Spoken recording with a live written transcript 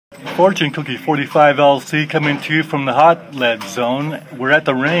Fortune Cookie 45 LC coming to you from the hot lead zone. We're at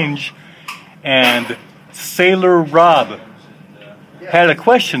the range and Sailor Rob had a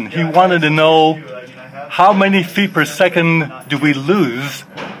question. He wanted to know how many feet per second do we lose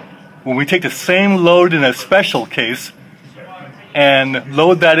when we take the same load in a special case and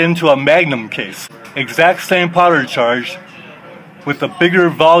load that into a Magnum case. Exact same powder charge with the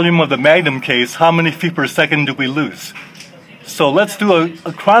bigger volume of the Magnum case, how many feet per second do we lose? So let's do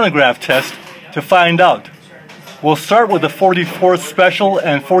a chronograph test to find out. We'll start with the 44 Special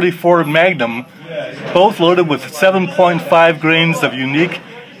and 44 Magnum, both loaded with 7.5 grains of unique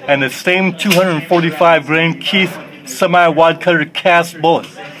and the same 245 grain Keith semi-wad cutter cast bullet.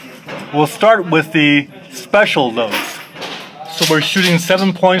 We'll start with the special loads. So we're shooting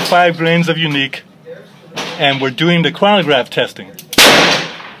 7.5 grains of unique and we're doing the chronograph testing.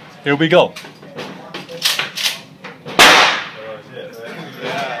 Here we go.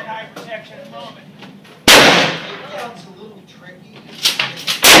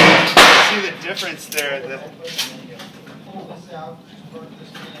 See the difference there.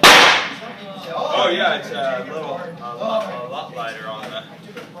 Oh yeah, it's a lot lighter on the.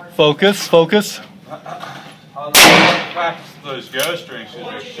 Focus, focus. I'll practice those ghost rings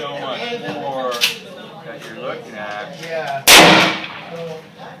because there's so much more that you're looking at. Yeah.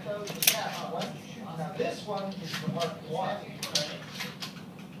 Now this one is the Mark 1.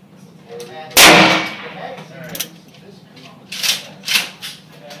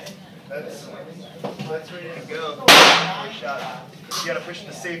 That's ready to go. Shot. You gotta push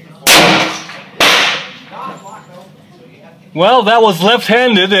the safety forward. Well, that was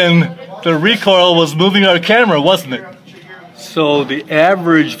left-handed and the recoil was moving our camera, wasn't it? So the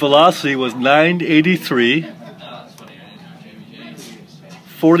average velocity was 983,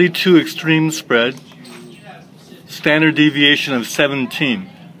 42 extreme spread, standard deviation of 17.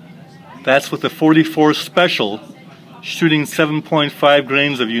 That's with the 44 Special, shooting 7.5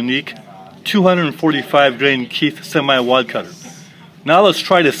 grains of unique, 245 grain Keith semi-wad cutter. Now let's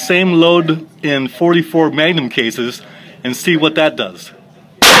try the same load in 44 Magnum cases and see what that does.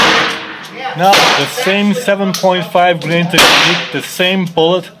 Now the same 7.5 grains of unique, the same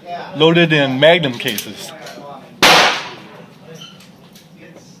bullet loaded in Magnum cases.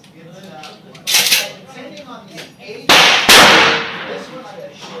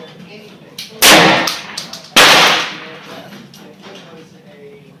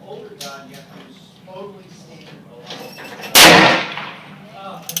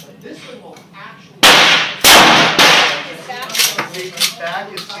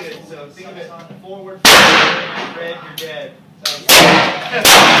 Back is good, so think of it forward, red, you're dead.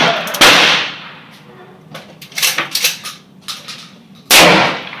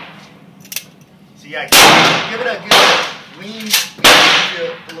 So yeah, give it a good lean,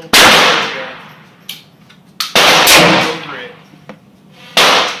 a little bit here. Over it.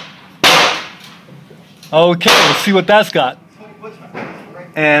 Okay, let's see what that's got.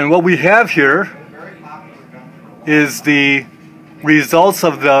 And what we have here is the results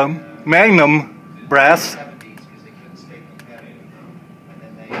of the Magnum brass.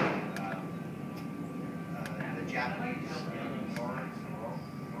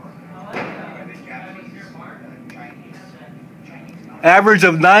 Average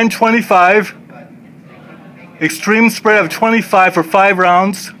of 925, extreme spread of 25 for 5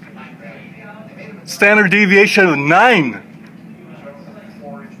 rounds, standard deviation of 9.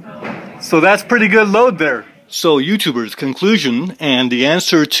 So that's pretty good load there. So YouTubers, conclusion and the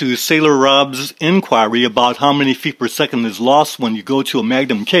answer to Sailor Rob's inquiry about how many feet per second is lost when you go to a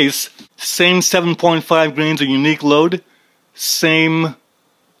Magnum case. Same 7.5 grains of unique load, same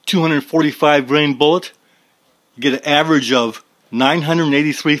 245 grain bullet. You get an average of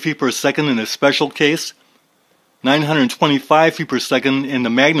 983 feet per second in a special case, 925 feet per second in the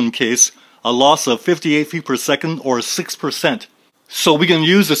Magnum case, a loss of 58 feet per second or 6%. So we can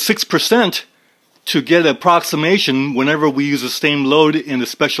use the 6% to get an approximation whenever we use the same load in the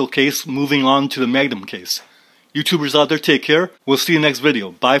special case moving on to the Magnum case. YouTubers out there, take care. We'll see you next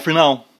video. Bye for now.